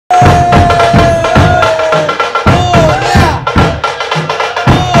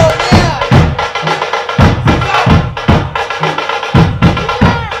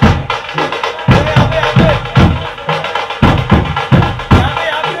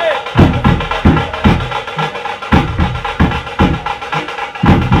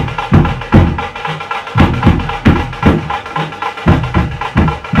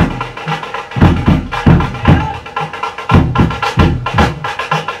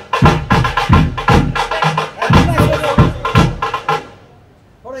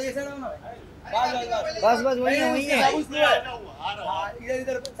बस बस वही है, वही है। हाँ, इधर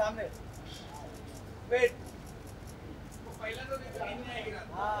इधर सामने वेट।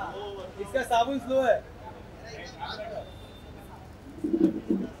 हाँ, इसका साबुन स्लो है।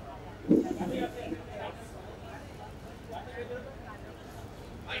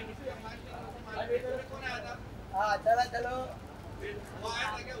 हाँ चलो चलो।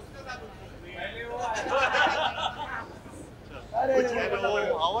 अरे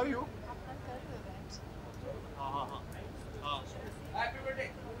हाउ आर यू?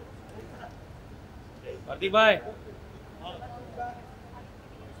 कार्तिक भाई।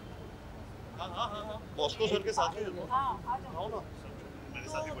 हाँ बॉस्को सर के साथ में आओ ना। मेरे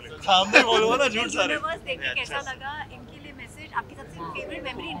साथ ही बोले। सामने बोलो ना, झूठ सारे। यूनिवर्स देख के कैसा लगा? इनके लिए मैसेज, आपकी सबसे फेवरेट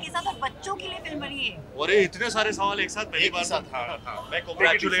मेमोरी इनके साथ और बच्चों के लिए फिल्म बनी है। अरे इतने सारे सवाल एक साथ पहली बार साथ। हाँ मैं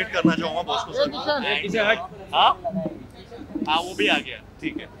कांग्रेचुलेट करना चाहूँगा बॉस्को सर को। हाँ वो भी आ गया,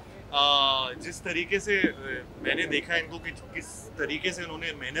 ठीक है। जिस तरीके से मैंने देखा इनको कि किस तरीके से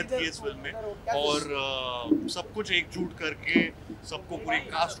उन्होंने मेहनत की इस फिल्म में, और सब कुछ एकजुट करके सबको पूरी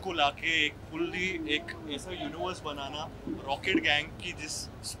कास्ट को लाके एक फुल्ली एक ऐसा यूनिवर्स बनाना, रॉकेट गैंग की जिस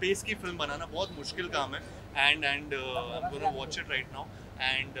स्पेस की फिल्म बनाना बहुत मुश्किल काम है। And I am gonna watch it right now,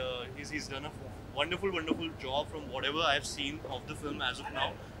 and he's done a wonderful job from whatever I've seen of the film as of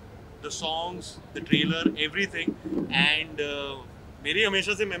now. The songs, the trailer, everything, and मेरी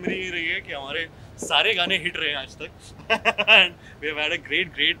हमेशा से memory ये रही है कि हमारे सारे गाने हिट रहे हैं आज तक। And we have had a great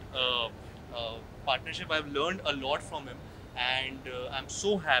partnership. I've learned a lot from him, and I'm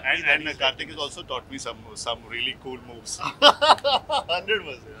so happy. And Kartik has also taught me some really cool moves.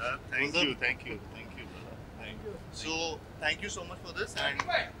 100%. Thank you. So thank you so much for this, and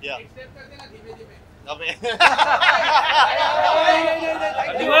Yeah.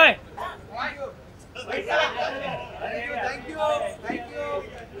 Kartik भाई। Thank you.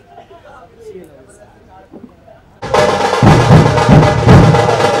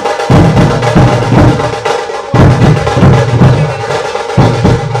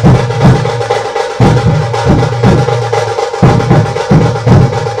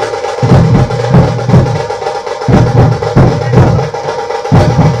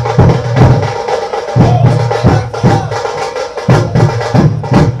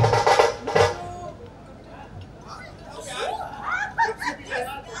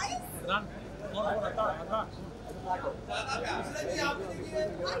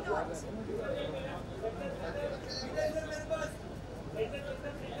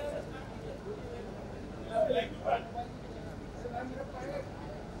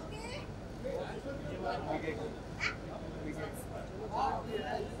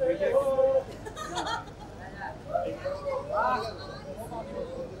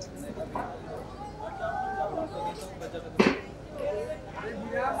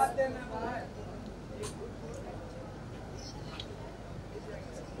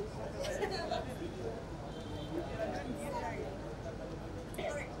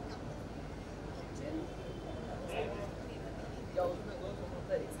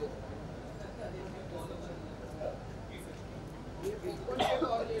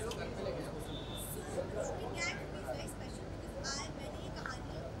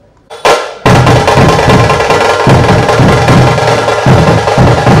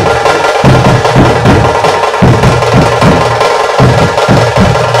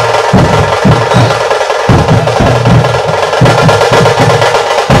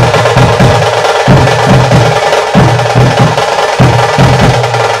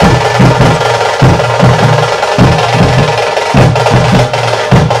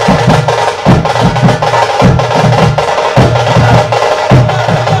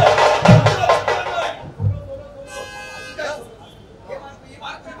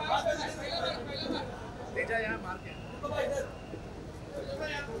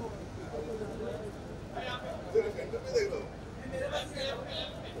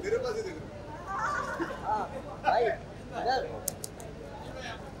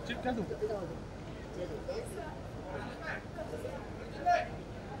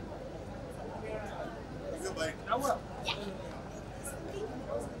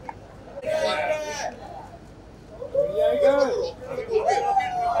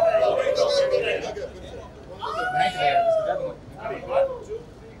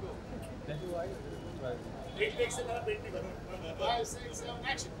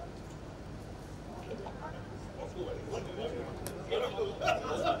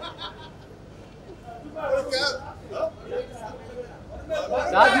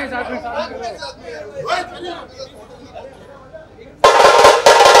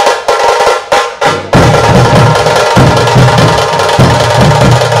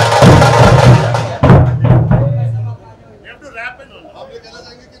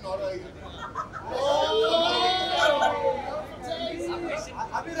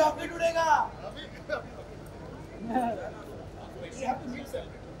 अभी rocket उड़ेगा।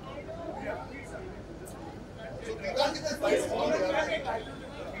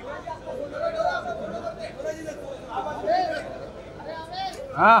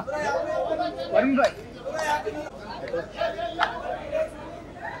 हाँ वरुण भाई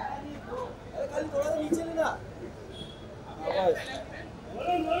खाली थोड़ा सा नीचे लेना।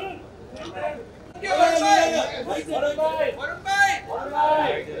 वरुण भाई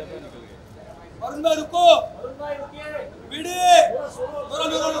रुको। बीड़ी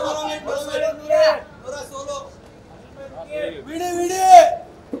नोरा सोलो बीड़ी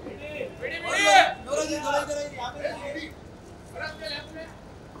नोरा जी नोरा इधर यहाँ पे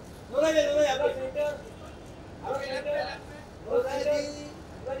नोरा जी यहाँ पे सेंटर नोरा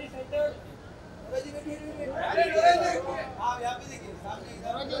जी सेंटर नोरा जी बैठिए हाँ यहाँ पे देखिए सामने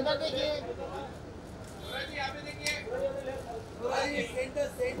इधर देखिए नोरा जी यहाँ पे देखिए नोरा जी सेंटर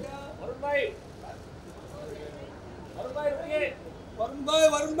वरुण भाई रुकिए वरुण भाई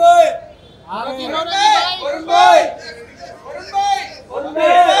वरुण भाई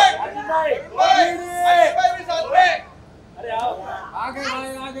भी साथ में। अरे आओ आगे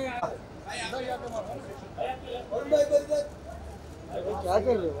वरुण भाई क्या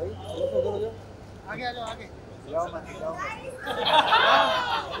कर रहे हो भाई? आगे आ जाओ जाओ मत जाओ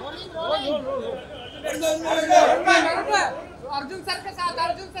अर्जुन सर के साथ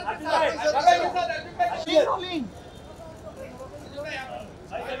बोला नहीं अर्जुन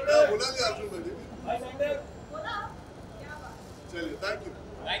भाई चलिए थैंक यू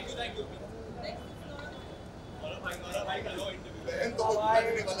बहन तो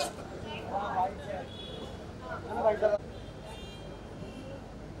नहीं वाला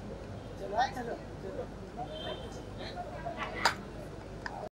चलो